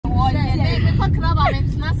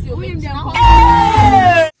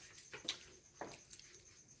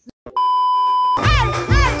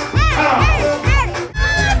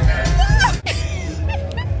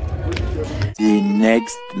The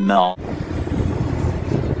next month.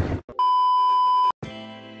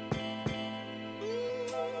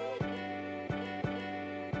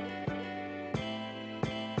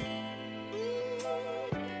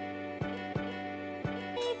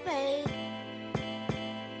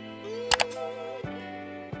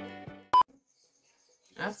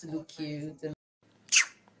 I have to look cute and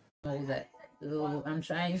all that. So I'm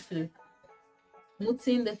trying to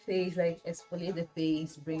smoothing the face, like exfoliate the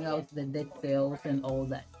face, bring out the dead cells and all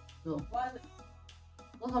that. So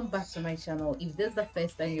welcome back to my channel. If this is the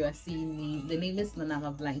first time you are seeing me, the name is Nana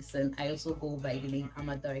Ama Blankson. I also go by the name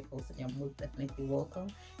Ama Doricles and you're most definitely welcome.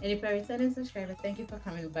 And if you're a returning subscriber, thank you for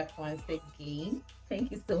coming back once again.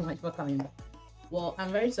 Thank you so much for coming back. Well,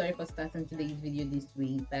 I'm very sorry for starting today's video this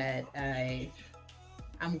week, but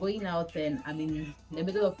I'm going out and I'm in the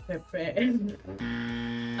middle of preparing.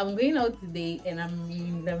 I'm going out today and I'm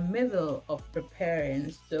in the middle of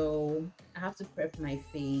preparing, so I have to prep my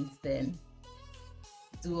face, then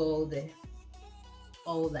do all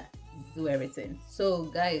that, do everything. So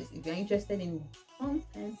guys, if you're interested in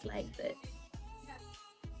content like that,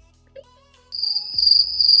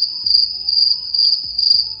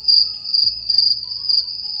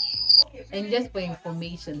 and just for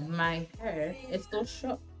information, my hair is still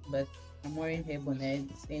short, but I'm wearing hair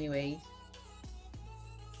bonnets anyways.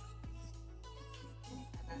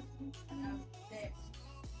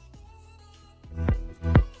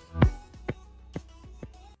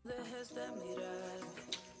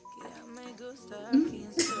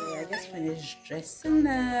 I just finished dressing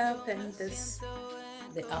up and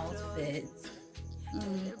the outfit.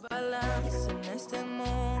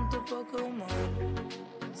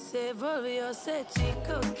 Se volvió ese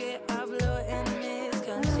chico que habló en mis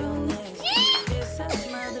canciones.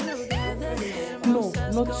 Esas madrugadas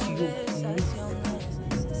hermosas conversaciones.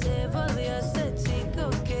 Se volvió ese chico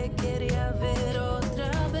que quería ver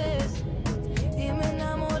otra vez. Y me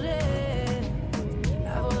enamoré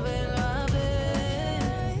a volverlo a ver.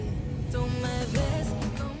 Tú me ves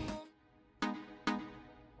como...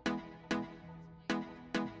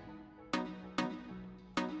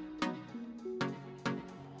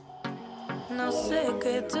 No sé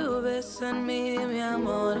qué tú ves en mí, mi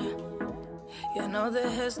amor. Ya no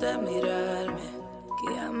dejes de mirarme,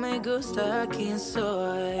 que ya me gusta quién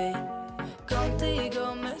soy.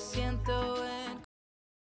 Contigo me siento en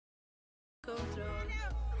control.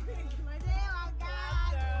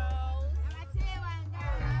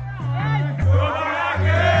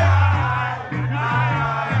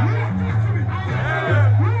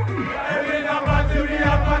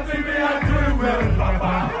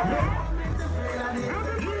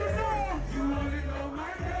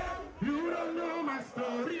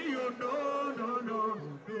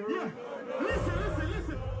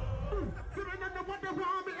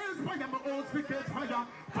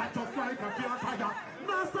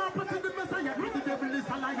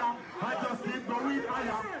 I just keep going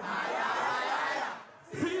higher.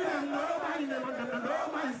 See them know my name and them know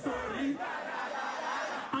my story.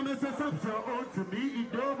 I'm a sense to me,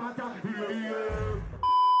 it don't matter.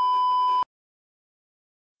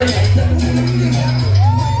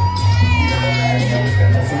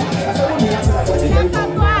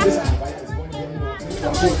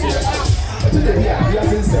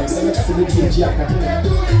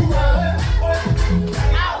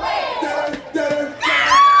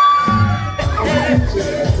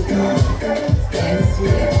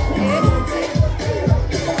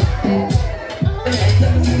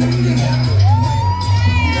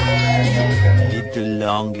 Little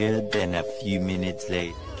longer than a few minutes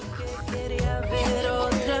later.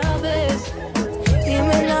 Y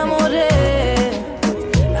me enamoré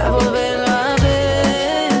a volverlo a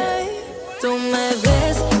ver. Tú me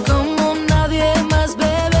ves como nadie más,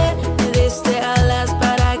 bebé. Me diste alas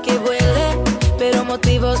para que vuele, pero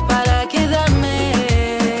motivos para quedarme.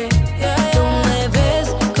 Tú me ves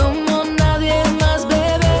como nadie más,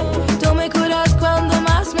 bebé. Tú me curas cuando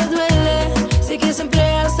más me duele. Sé que siempre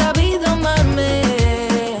has sabido amarme.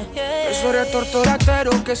 Eso de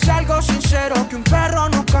torturatero, que es algo sincero, que un perro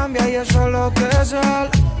no cambia y eso es lo que es él.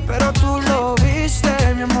 Pero tú lo viste,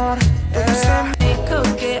 mi amor. Ese chico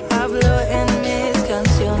que habló en mis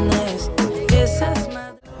canciones. Esas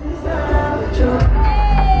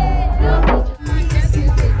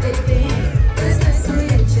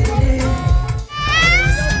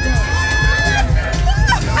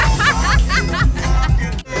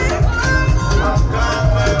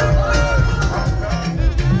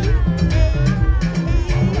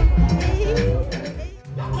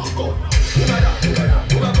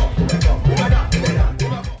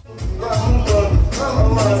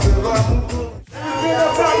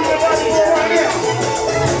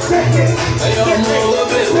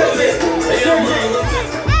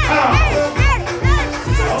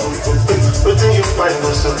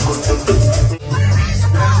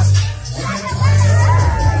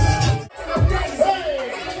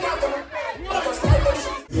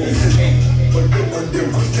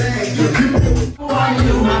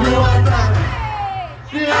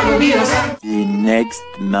The next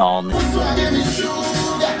morning.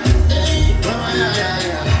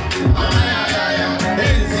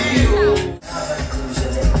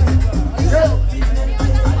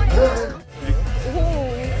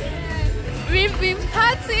 We've been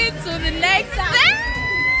partying to the next day.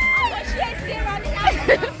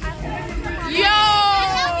 Yo!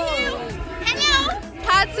 Hello!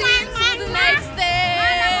 Partying to the next day.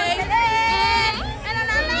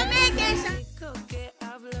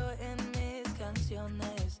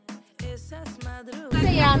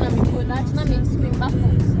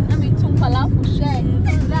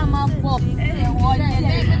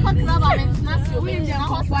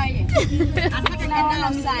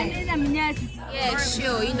 Yeah,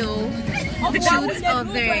 sure, you know, the truths are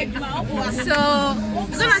there. So,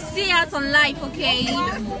 we're gonna see us on live, okay?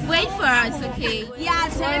 Wait for us, okay? Yeah,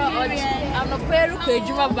 I'm a peru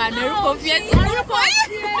kejuma banner confiance.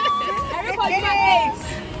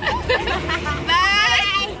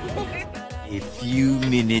 A few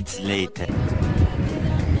minutes later.